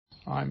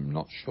I'm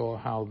not sure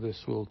how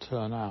this will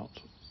turn out,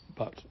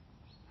 but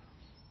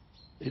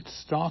it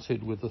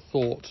started with the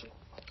thought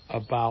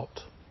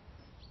about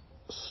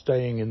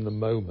staying in the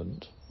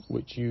moment,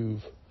 which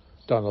you've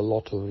done a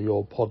lot of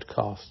your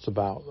podcasts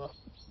about,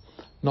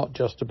 not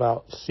just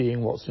about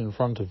seeing what's in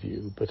front of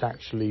you, but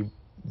actually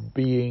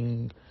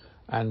being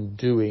and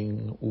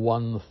doing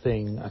one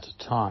thing at a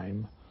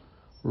time,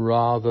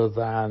 rather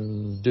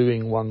than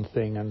doing one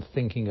thing and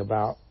thinking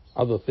about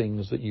other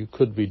things that you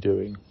could be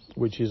doing,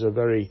 which is a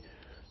very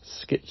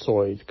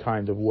schizoid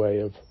kind of way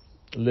of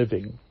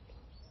living.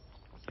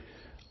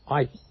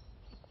 I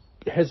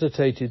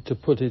hesitated to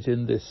put it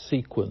in this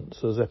sequence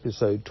as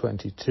episode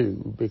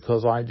 22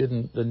 because I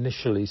didn't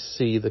initially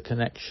see the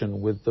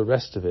connection with the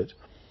rest of it,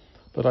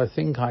 but I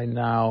think I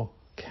now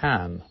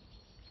can.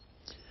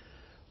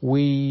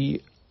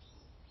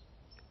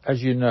 As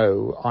you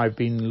know, I've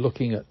been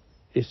looking at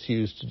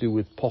issues to do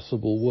with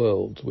possible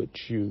worlds,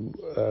 which you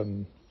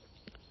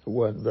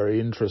weren't very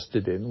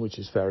interested in, which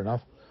is fair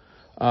enough.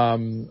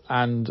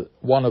 And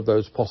one of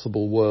those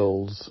possible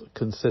worlds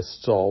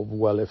consists of,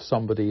 well, if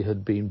somebody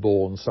had been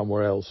born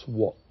somewhere else,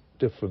 what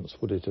difference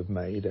would it have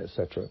made,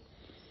 etc.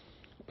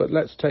 But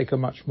let's take a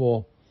much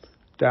more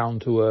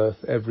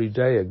down-to-earth,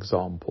 everyday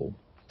example,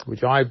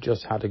 which I've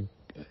just had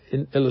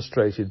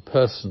illustrated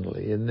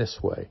personally in this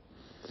way.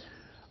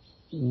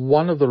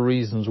 One of the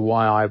reasons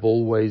why I've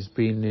always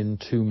been in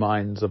two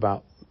minds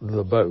about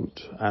the boat,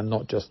 and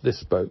not just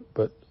this boat,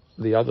 but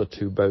the other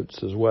two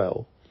boats as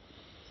well,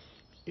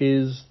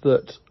 is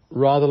that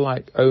rather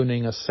like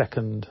owning a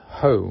second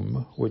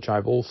home, which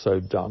I've also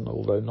done,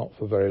 although not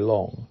for very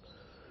long,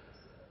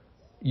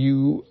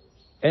 you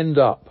end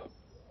up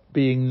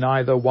being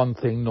neither one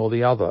thing nor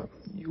the other.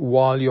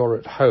 While you're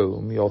at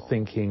home, you're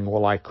thinking,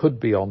 well, I could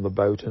be on the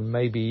boat, and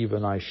maybe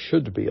even I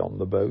should be on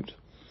the boat,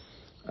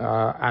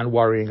 and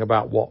worrying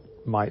about what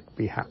might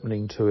be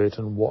happening to it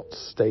and what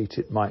state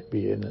it might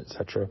be in,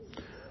 etc.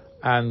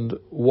 And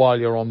while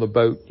you're on the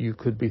boat, you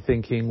could be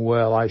thinking,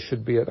 well, I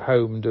should be at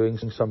home doing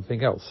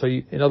something else. So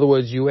in other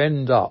words, you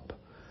end up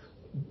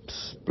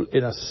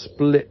in a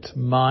split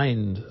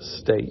mind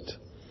state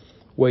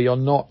where you're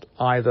not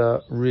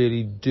either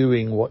really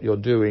doing what you're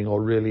doing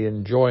or really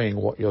enjoying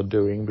what you're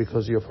doing,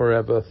 because you're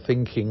forever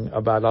thinking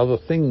about other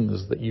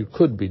things that you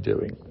could be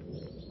doing.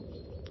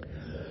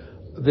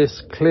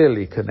 This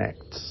clearly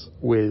connects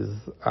with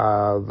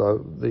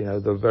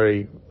the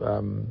very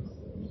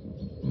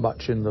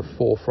much in the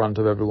forefront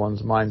of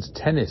everyone's mind's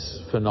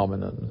tennis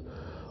phenomenon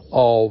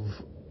of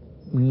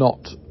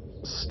not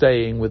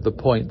staying with the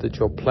point that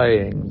you're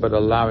playing, but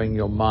allowing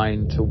your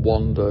mind to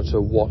wander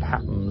to what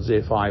happens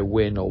if I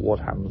win, or what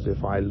happens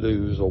if I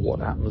lose, or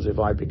what happens if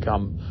I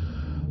become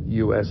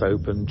US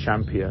Open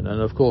champion.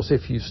 And of course,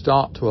 if you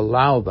start to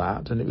allow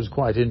that, and it was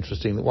quite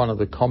interesting that one of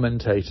the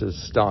commentators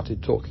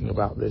started talking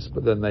about this,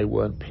 but then they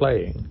weren't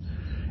playing.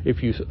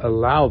 If you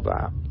allow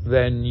that,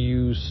 then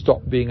you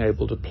stop being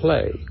able to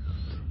play.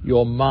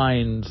 Your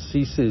mind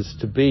ceases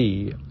to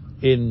be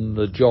in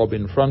the job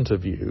in front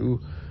of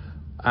you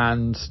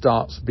and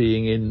starts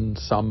being in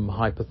some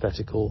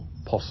hypothetical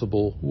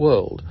possible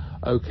world.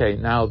 Okay,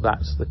 now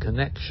that's the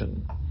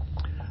connection.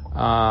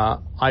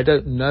 I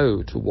don't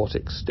know to what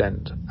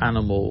extent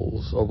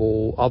animals of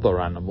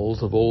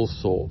all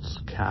sorts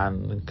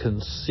can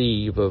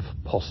conceive of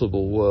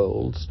possible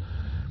worlds.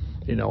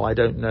 I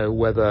don't know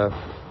whether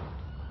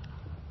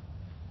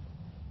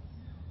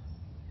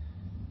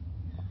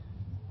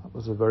that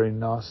was a very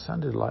nice,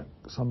 sounded like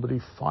somebody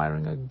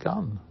firing a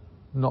gun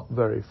not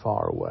very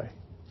far away.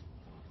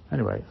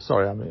 Anyway,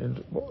 sorry,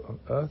 what on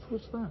earth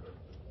was that?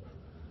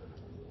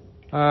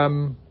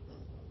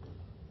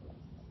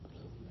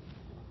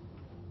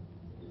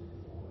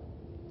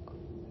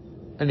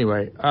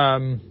 Anyway,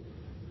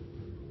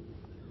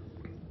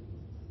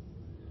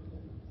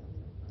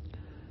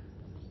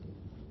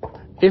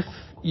 if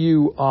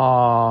you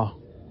are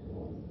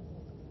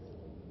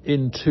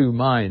in two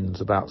minds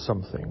about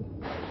something,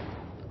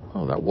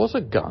 oh, that was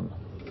a gun.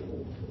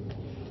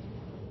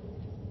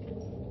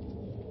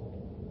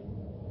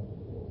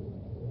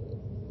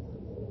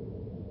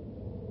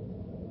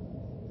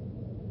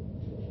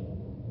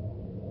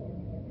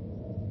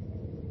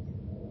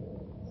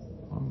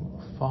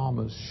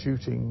 Farmers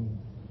shooting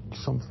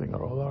something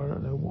or other, I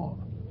don't know what.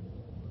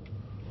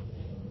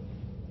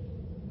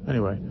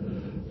 Anyway.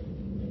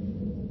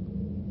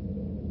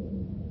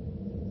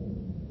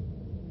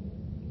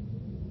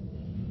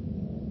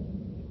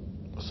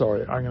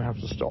 Sorry, I'm going to have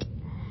to stop.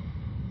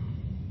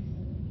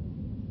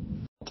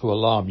 To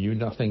alarm you,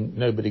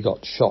 nobody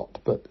got shot,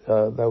 but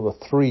there were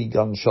 3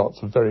 gunshots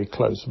very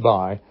close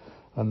by,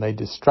 and they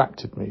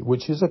distracted me,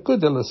 which is a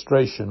good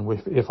illustration,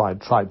 if I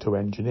tried to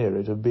engineer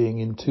it, of being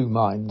in two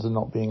minds and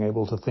not being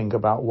able to think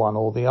about one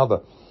or the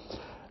other.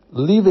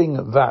 Leaving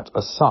that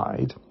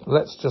aside,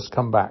 let's just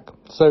come back.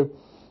 So,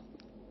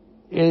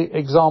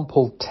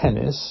 example,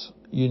 tennis,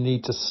 you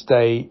need to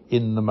stay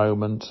in the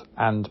moment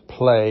and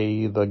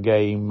play the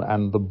game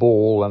and the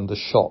ball and the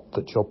shot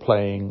that you're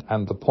playing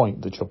and the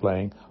point that you're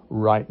playing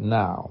right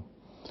now.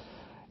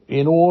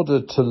 In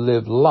order to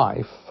live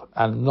life,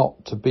 and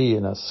not to be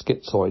in a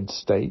schizoid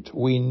state,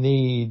 we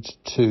need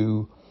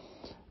to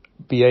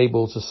be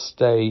able to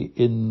stay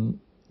in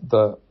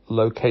the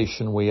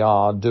location we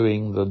are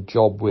doing the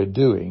job we're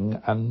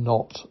doing, and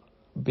not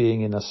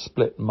being in a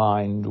split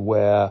mind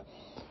where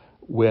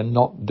we're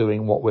not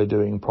doing what we're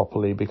doing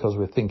properly because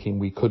we're thinking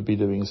we could be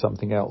doing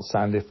something else,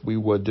 and if we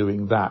were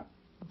doing that,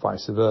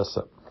 vice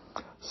versa.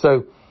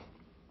 So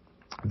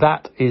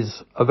that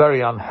is a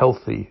very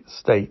unhealthy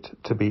state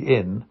to be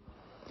in.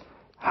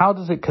 How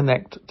does it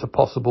connect to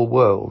possible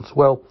worlds?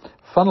 Well,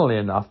 funnily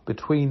enough,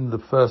 between the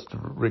first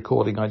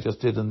recording I just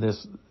did and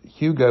this,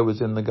 Hugo was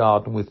in the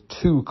garden with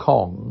 2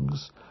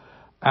 Kongs,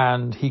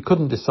 and he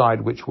couldn't decide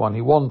which one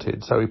he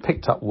wanted. So he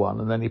picked up one,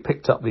 and then he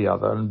picked up the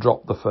other and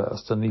dropped the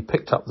first, and he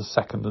picked up the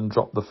second and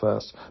dropped the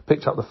first,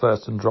 picked up the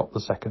first and dropped the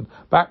second,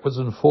 backwards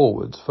and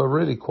forwards for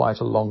really quite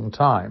a long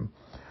time,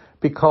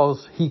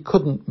 because he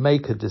couldn't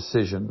make a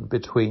decision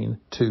between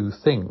 2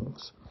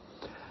 things.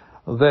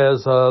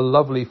 There's a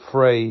lovely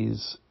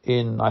phrase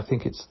in, I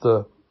think it's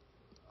the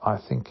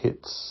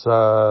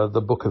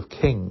Book of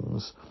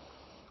Kings,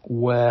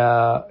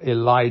 where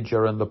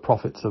Elijah and the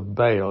prophets of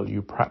Baal,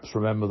 you perhaps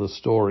remember the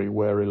story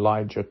where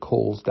Elijah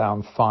calls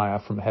down fire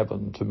from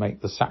heaven to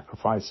make the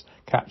sacrifice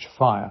catch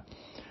fire.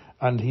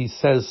 And he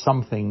says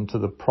something to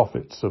the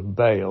prophets of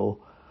Baal,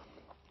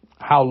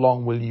 how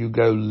long will you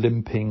go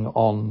limping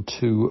on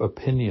 2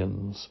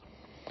 opinions?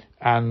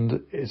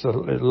 And it's a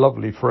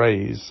lovely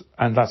phrase,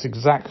 and that's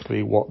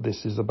exactly what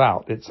this is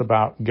about. It's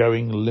about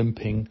going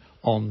limping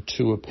on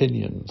 2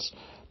 opinions,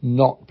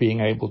 not being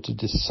able to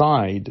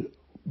decide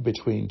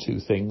between 2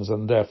 things,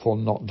 and therefore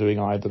not doing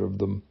either of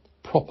them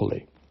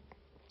properly.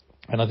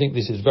 And I think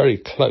this is very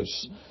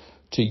close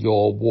to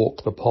your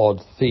Walk the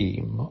Pod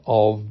theme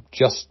of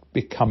just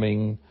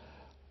becoming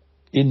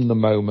in the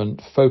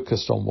moment,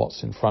 focused on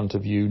what's in front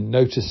of you,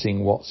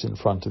 noticing what's in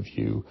front of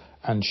you,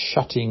 and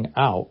shutting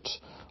out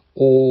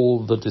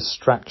all the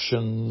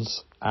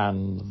distractions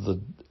and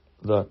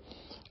the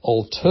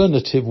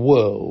alternative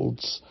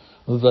worlds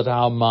that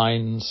our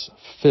minds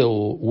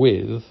fill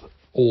with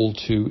all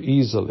too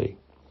easily.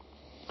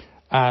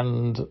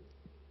 And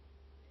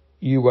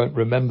you won't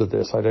remember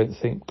this, I don't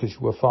think, because you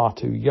were far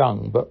too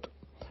young, but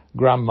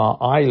Grandma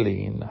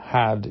Eileen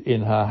had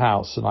in her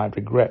house, and I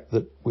regret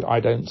that I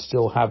don't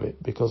still have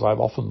it because I've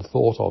often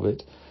thought of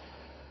it,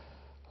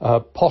 a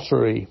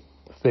pottery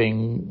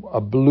thing,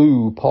 a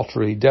blue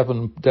pottery,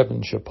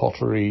 Devonshire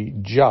pottery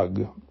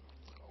jug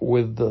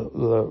with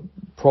the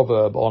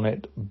proverb on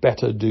it,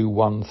 better do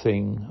one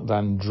thing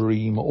than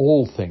dream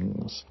all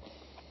things.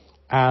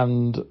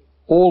 And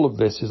all of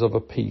this is of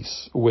a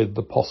piece with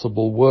the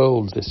possible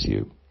worlds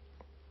issue.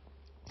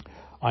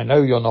 I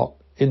know you're not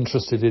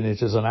interested in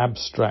it as an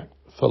abstract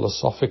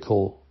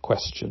philosophical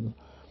question,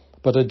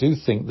 but I do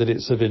think that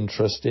it's of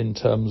interest in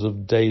terms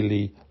of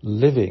daily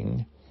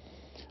living,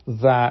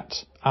 that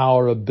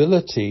our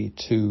ability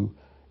to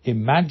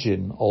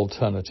imagine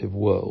alternative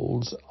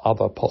worlds,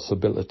 other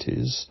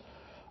possibilities,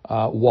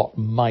 what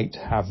might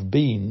have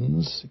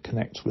beens,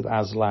 connects with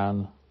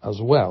Aslan as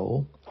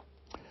well,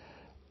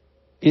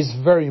 is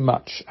very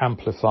much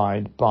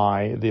amplified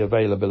by the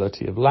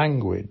availability of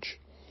language.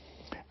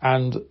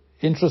 And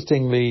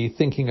interestingly,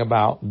 thinking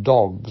about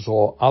dogs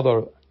or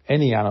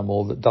any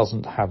animal that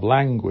doesn't have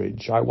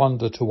language, I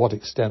wonder to what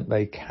extent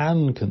they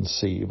can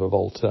conceive of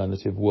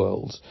alternative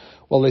worlds.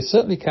 Well, they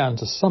certainly can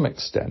to some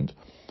extent,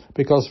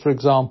 because, for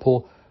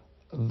example,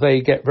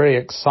 they get very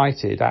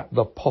excited at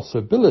the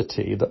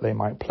possibility that they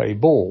might play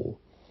ball.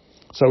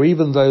 So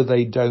even though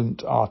they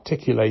don't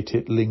articulate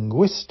it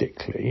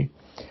linguistically,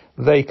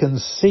 they can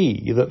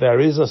see that there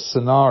is a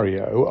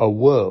scenario, a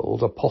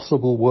world, a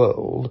possible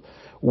world,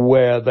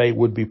 where they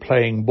would be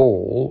playing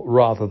ball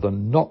rather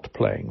than not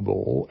playing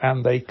ball,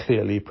 and they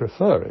clearly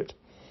prefer it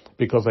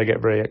because they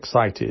get very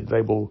excited.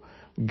 They will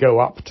go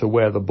up to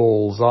where the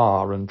balls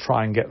are and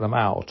try and get them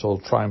out, or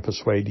try and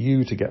persuade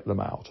you to get them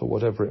out, or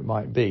whatever it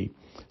might be.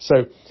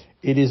 So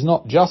it is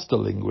not just a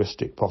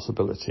linguistic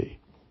possibility,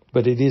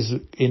 but it is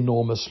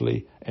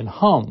enormously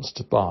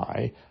enhanced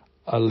by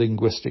a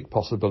linguistic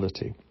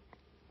possibility.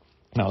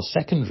 Now, a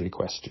secondary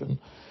question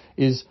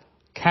is,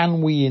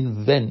 can we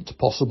invent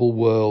possible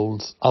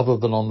worlds other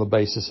than on the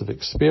basis of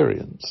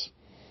experience?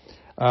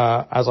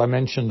 As I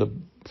mentioned a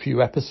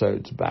few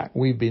episodes back,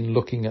 we've been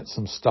looking at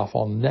some stuff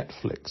on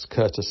Netflix,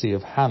 courtesy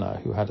of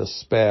Hannah, who had a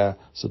spare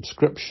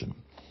subscription.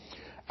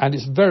 And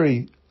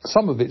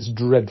some of it's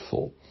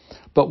dreadful.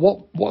 But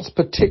what's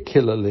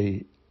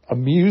particularly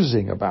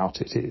amusing about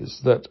it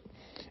is that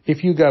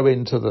if you go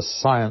into the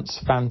science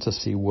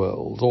fantasy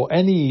world, or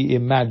any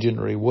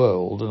imaginary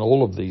world, and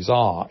all of these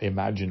are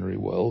imaginary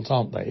worlds,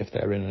 aren't they, if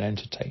they're in an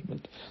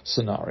entertainment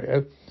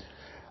scenario,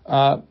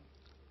 no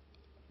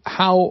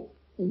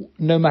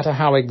matter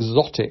how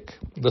exotic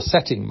the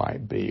setting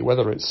might be,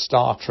 whether it's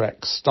Star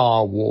Trek,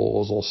 Star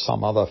Wars, or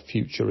some other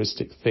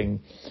futuristic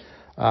thing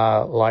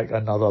like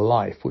Another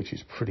Life, which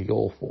is pretty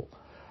awful,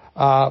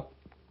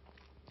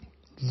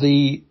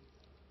 the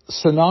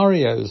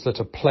scenarios that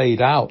are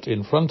played out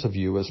in front of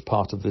you as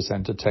part of this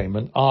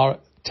entertainment are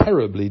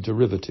terribly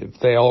derivative.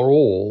 They are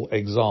all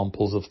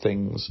examples of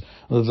things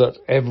that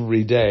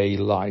everyday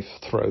life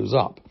throws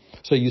up.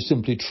 So you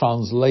simply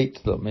translate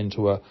them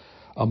into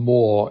a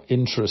more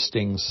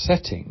interesting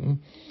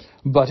setting.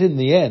 But in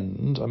the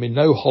end, I mean,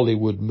 no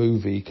Hollywood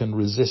movie can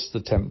resist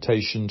the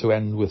temptation to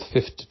end with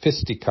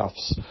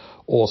fisticuffs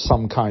or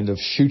some kind of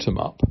shoot 'em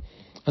up.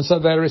 And so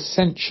they're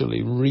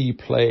essentially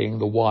replaying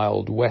the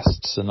Wild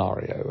West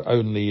scenario,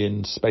 only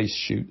in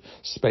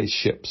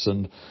spaceships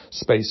and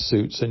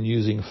spacesuits and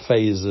using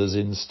phasers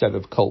instead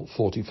of Colt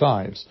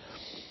 45s.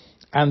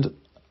 And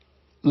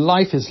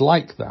life is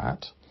like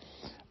that.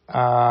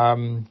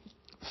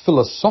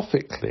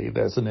 Philosophically,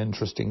 there's an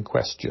interesting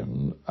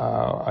question,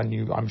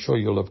 and I'm sure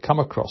you'll have come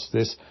across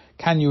this.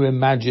 Can you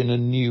imagine a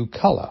new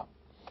colour?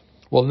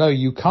 Well, no,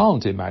 you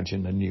can't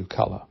imagine a new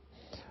colour.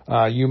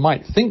 You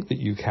might think that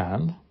you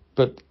can,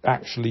 but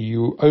actually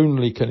you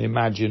only can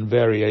imagine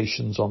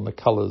variations on the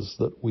colours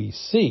that we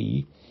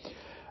see.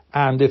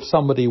 And if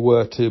somebody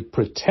were to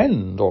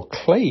pretend or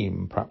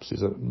claim, perhaps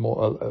is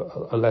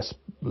a less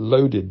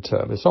loaded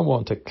term, if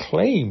someone were to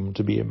claim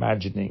to be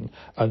imagining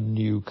a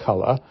new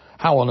colour,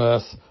 how on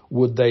earth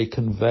would they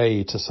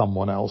convey to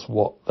someone else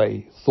what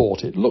they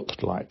thought it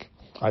looked like?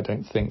 I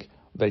don't think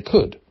they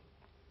could.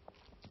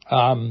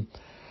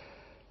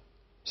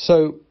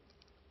 So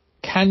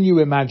can you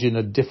imagine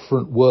a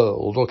different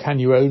world, or can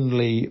you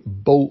only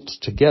bolt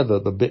together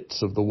the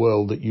bits of the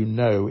world that you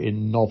know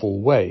in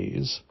novel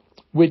ways?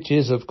 Which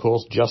is, of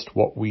course, just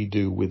what we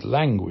do with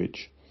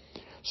language.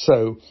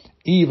 So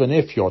even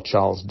if you're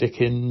Charles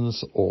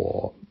Dickens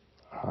or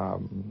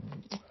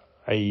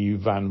A.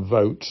 Van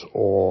Vogt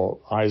or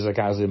Isaac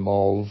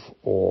Asimov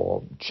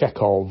or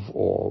Chekhov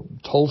or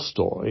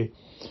Tolstoy,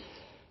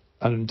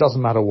 and it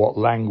doesn't matter what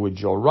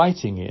language you're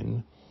writing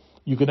in,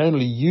 you can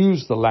only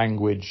use the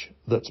language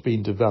that's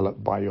been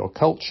developed by your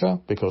culture,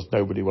 because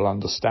nobody will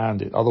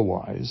understand it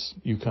otherwise.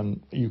 You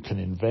can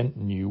invent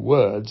new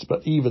words,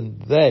 but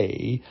even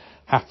they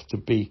have to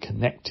be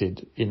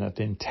connected in an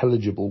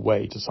intelligible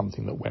way to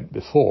something that went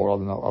before,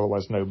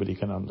 otherwise nobody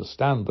can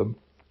understand them.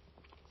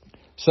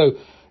 So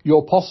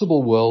your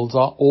possible worlds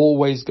are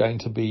always going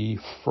to be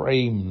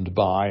framed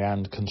by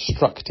and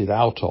constructed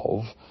out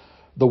of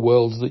the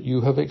worlds that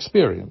you have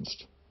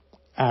experienced.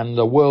 And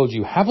a world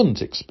you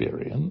haven't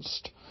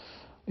experienced,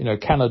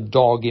 can a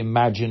dog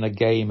imagine a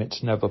game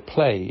it's never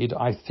played?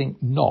 I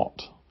think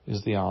not,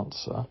 is the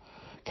answer.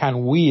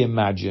 Can we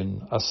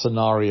imagine a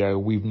scenario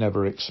we've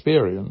never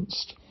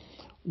experienced?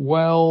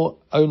 Well,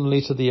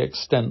 only to the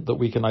extent that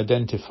we can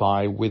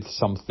identify with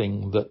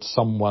something that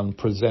someone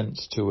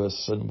presents to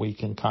us and we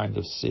can kind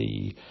of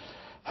see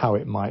how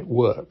it might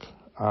work.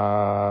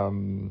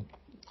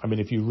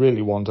 If you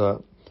really want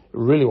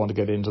to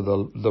get into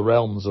the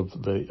realms of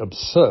the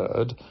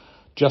absurd,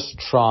 just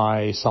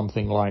try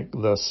something like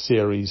the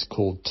series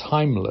called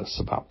Timeless,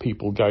 about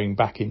people going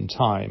back in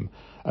time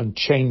and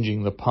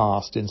changing the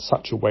past in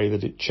such a way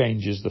that it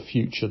changes the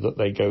future that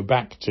they go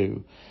back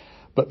to.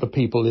 But the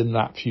people in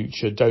that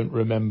future don't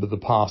remember the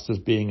past as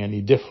being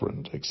any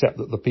different, except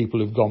that the people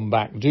who've gone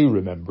back do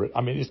remember it.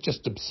 It's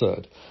just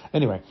absurd.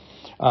 Anyway,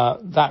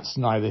 that's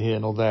neither here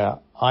nor there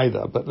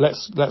either. But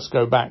let's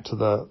go back to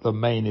the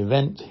main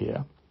event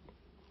here,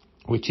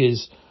 which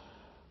is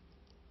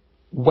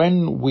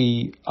when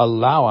we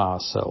allow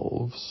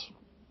ourselves,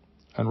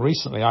 and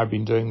recently I've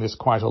been doing this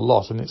quite a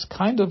lot, and it's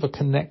kind of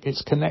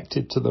it's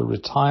connected to the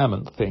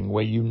retirement thing,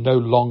 where you no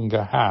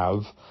longer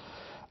have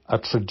a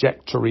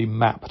trajectory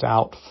mapped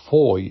out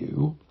for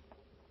you,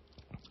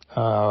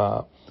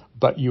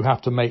 but you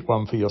have to make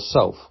one for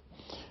yourself.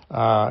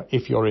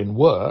 If you're in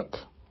work,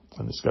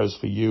 and this goes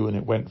for you and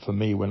it went for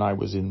me when I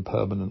was in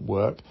permanent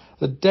work,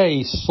 the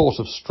day sort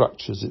of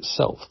structures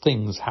itself.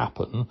 Things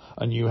happen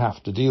and you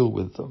have to deal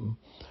with them.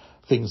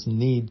 Things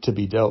need to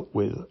be dealt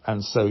with,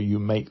 and so you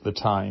make the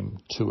time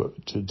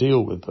to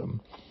deal with them.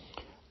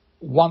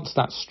 Once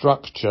that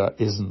structure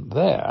isn't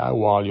there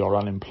while you're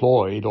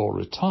unemployed or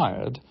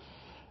retired,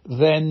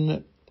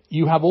 then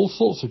you have all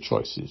sorts of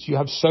choices. You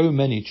have so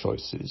many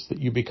choices that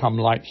you become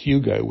like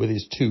Hugo with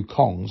his 2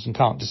 Kongs and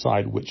can't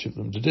decide which of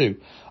them to do.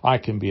 I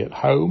can be at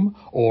home,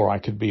 or I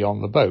could be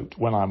on the boat.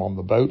 When I'm on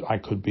the boat, I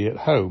could be at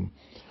home.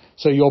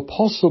 So your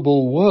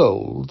possible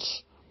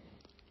worlds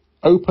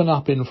open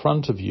up in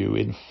front of you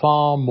in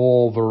far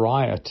more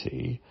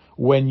variety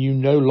when you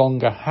no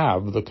longer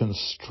have the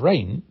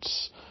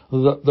constraints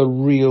that the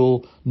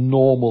real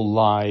normal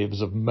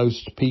lives of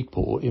most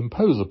people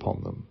impose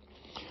upon them.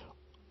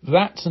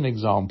 That's an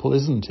example,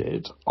 isn't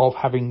it, of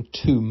having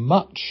too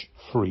much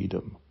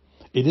freedom.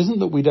 It isn't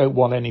that we don't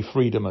want any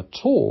freedom at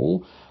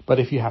all, but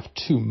if you have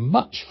too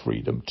much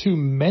freedom, too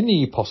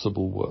many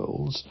possible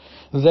worlds,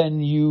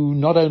 then you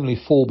not only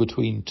fall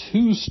between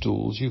 2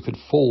 stools, you could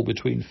fall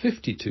between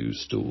 52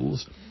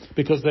 stools,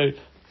 because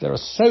there are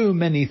so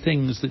many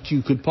things that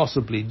you could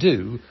possibly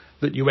do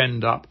that you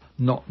end up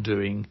not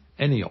doing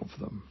any of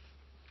them.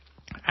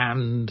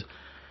 And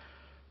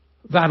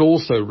That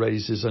also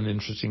raises an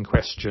interesting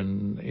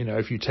question.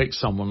 If you take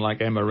someone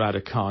like Emma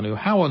Raducanu,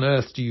 how on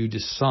earth do you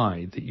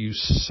decide that you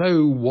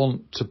so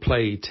want to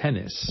play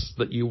tennis,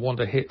 that you want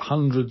to hit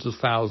hundreds of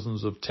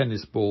thousands of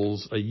tennis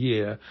balls a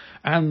year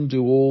and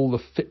do all the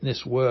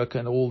fitness work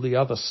and all the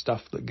other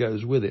stuff that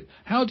goes with it?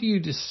 How do you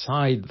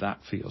decide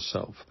that for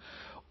yourself?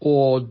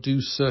 Or do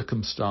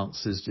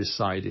circumstances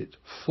decide it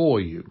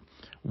for you?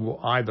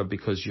 Either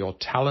because you're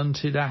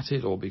talented at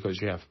it or because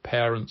you have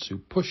parents who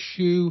push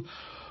you.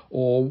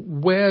 Or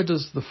where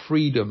does the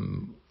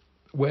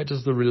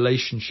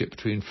relationship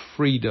between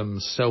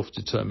freedom,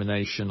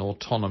 self-determination,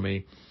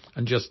 autonomy,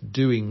 and just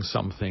doing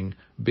something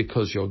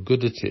because you're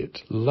good at it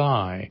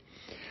lie?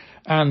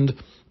 And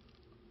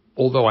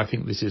although I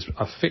think this is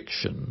a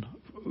fiction,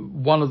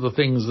 one of the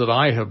things that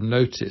I have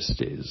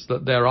noticed is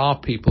that there are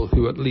people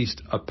who, at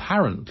least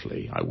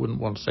apparently, I wouldn't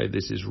want to say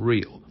this is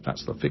real,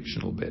 that's the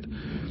fictional bit,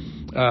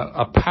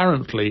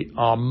 apparently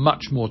are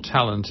much more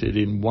talented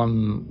in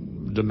one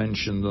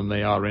dimension than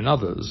they are in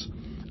others.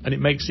 And it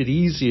makes it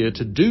easier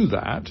to do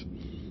that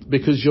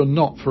because you're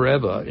not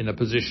forever in a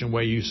position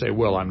where you say,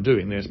 well, I'm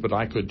doing this, but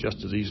I could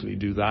just as easily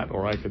do that,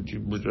 or I could,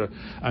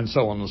 and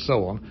so on and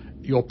so on.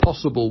 Your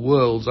possible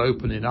worlds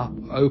opening up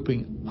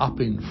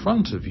in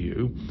front of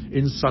you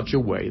in such a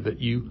way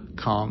that you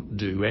can't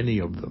do any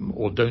of them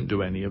or don't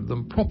do any of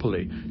them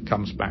properly.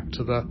 Comes back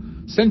to the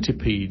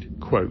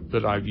centipede quote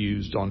that I've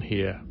used on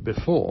here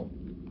before.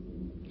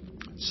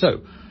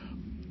 So,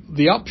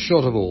 the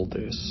upshot of all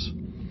this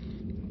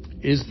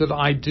is that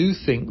I do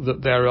think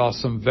that there are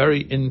some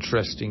very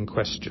interesting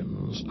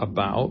questions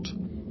about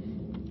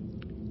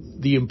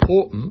the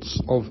importance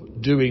of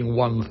doing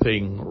one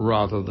thing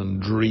rather than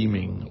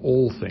dreaming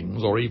all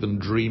things, or even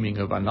dreaming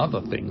of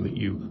another thing that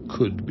you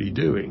could be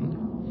doing.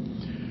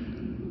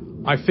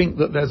 I think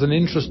that there's an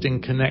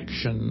interesting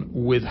connection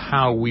with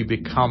how we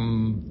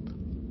become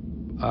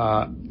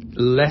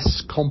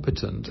less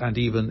competent and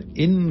even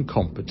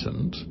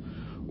incompetent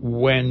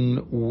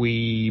when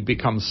we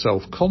become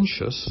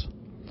self-conscious.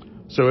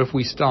 So if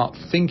we start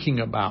thinking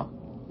about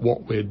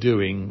what we're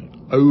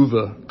doing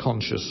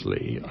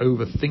over-consciously,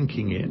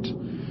 overthinking it,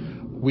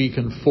 we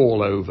can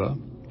fall over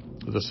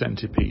the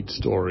centipede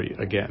story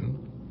again.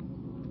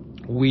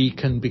 We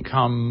can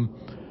become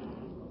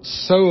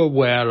so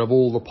aware of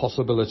all the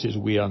possibilities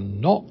we are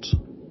not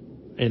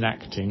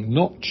enacting,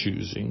 not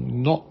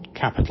choosing, not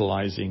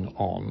capitalizing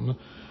on,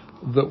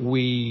 that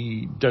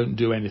we don't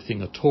do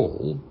anything at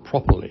all,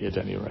 properly at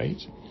any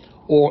rate,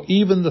 or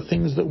even the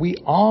things that we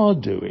are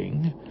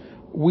doing,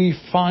 we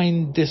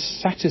find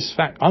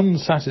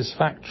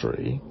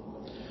unsatisfactory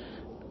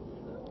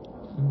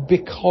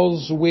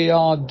because we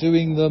are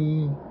doing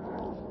them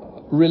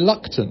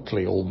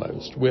reluctantly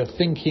almost. We're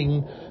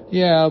thinking,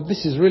 yeah,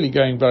 this is really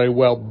going very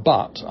well,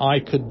 but I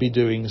could be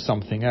doing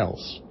something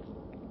else.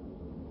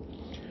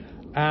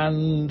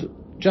 And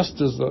just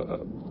as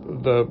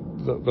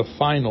the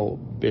final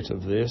bit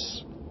of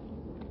this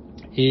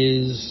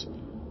is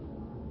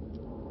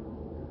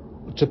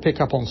to pick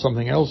up on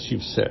something else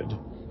you've said.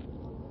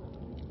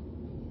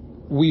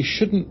 We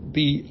shouldn't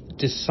be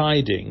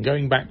deciding,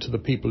 going back to the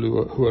people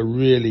who are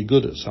really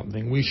good at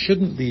something, we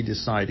shouldn't be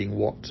deciding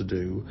what to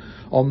do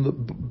on the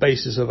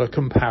basis of a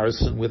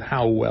comparison with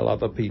how well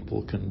other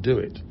people can do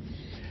it.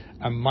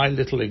 And my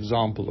little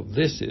example of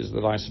this is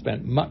that I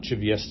spent much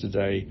of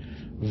yesterday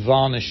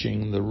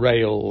varnishing the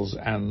rails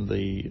and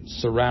the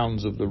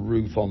surrounds of the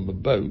roof on the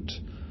boat,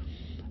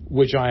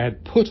 which I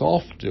had put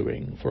off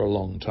doing for a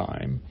long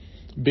time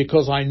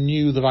because I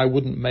knew that I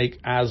wouldn't make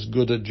as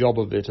good a job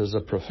of it as a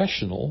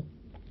professional.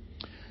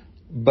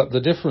 But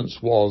the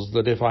difference was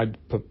that if I'd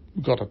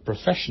got a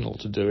professional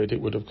to do it,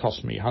 it would have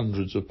cost me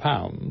hundreds of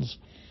pounds.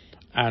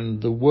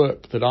 And the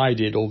work that I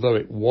did, although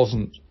it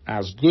wasn't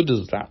as good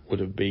as that would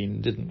have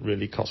been, didn't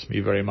really cost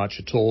me very much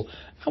at all,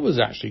 and was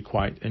actually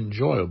quite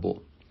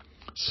enjoyable.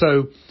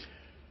 So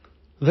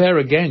there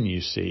again,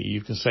 you see,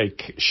 you can say,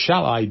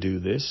 shall I do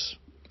this?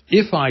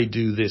 If I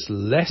do this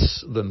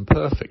less than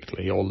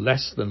perfectly, or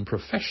less than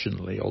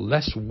professionally, or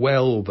less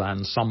well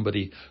than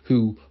somebody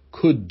who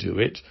could do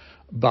it,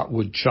 but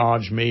would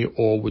charge me,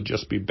 or would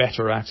just be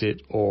better at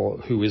it, or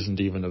who isn't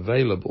even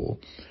available,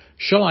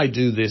 shall I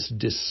do this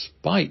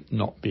despite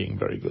not being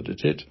very good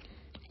at it?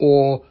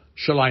 Or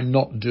shall I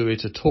not do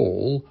it at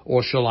all?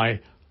 Or shall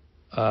I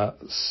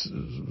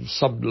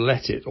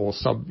sublet it, or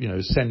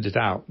send it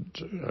out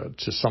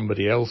to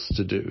somebody else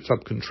to do,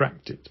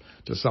 subcontract it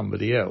to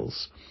somebody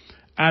else?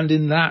 And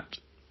in that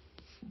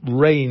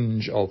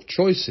range of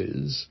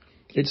choices,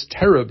 it's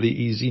terribly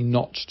easy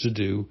not to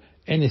do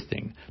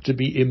anything, to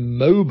be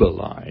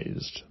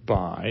immobilized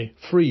by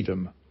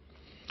freedom.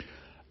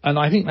 And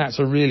I think that's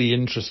a really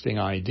interesting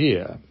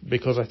idea,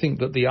 because I think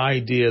that the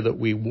idea that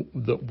we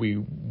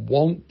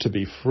want to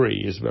be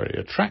free is very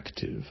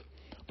attractive.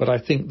 But I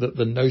think that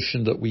the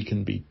notion that we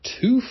can be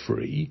too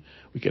free,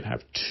 we can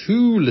have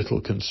too little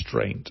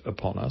constraint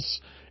upon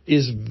us,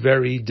 is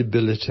very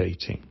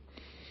debilitating.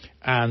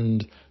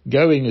 And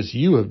going as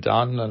you have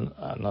done,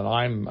 and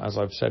I'm, as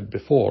I've said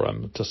before,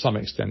 I'm to some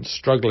extent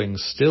struggling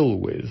still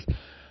with,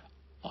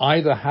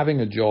 either having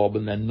a job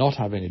and then not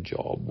having a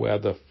job where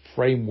the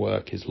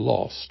framework is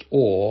lost,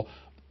 or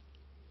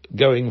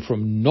going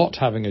from not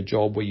having a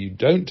job where you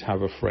don't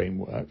have a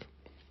framework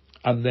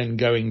and then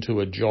going to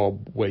a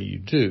job where you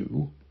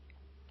do.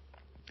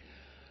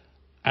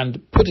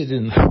 And put it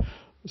in,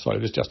 sorry,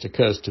 this just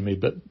occurs to me,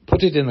 but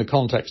put it in the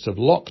context of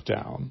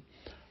lockdown.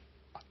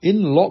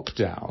 In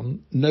lockdown,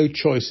 no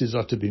choices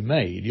are to be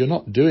made. You're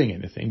not doing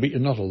anything, but you're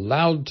not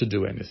allowed to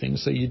do anything,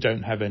 so you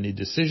don't have any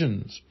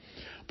decisions.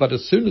 But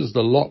as soon as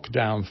the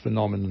lockdown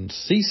phenomenon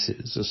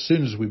ceases, as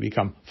soon as we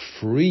become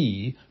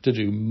free to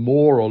do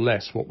more or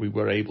less what we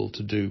were able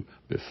to do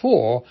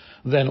before,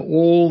 then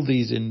all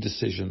these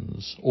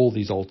indecisions, all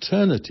these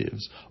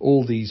alternatives,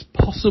 all these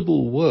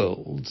possible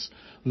worlds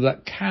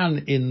that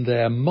can, in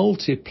their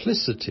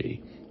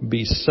multiplicity,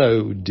 be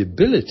so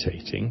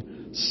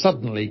debilitating,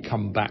 suddenly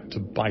come back to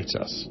bite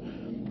us.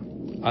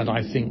 And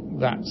I think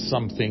that's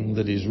something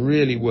that is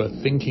really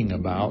worth thinking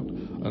about,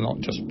 and not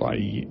just by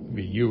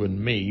you and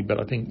me, but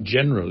I think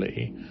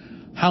generally,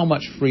 how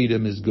much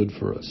freedom is good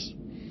for us,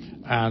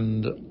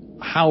 and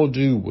how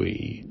do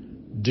we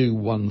do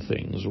one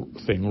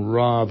thing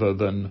rather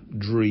than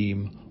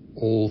dream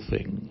all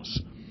things.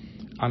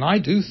 And I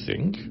do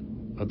think,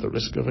 at the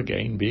risk of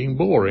again being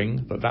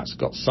boring, that that's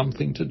got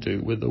something to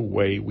do with the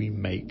way we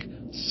make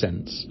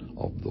sense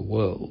of the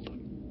world,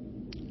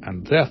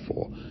 and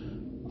therefore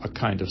a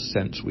kind of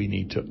sense we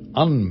need to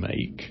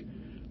unmake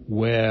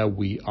where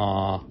we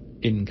are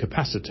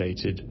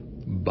incapacitated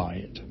by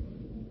it.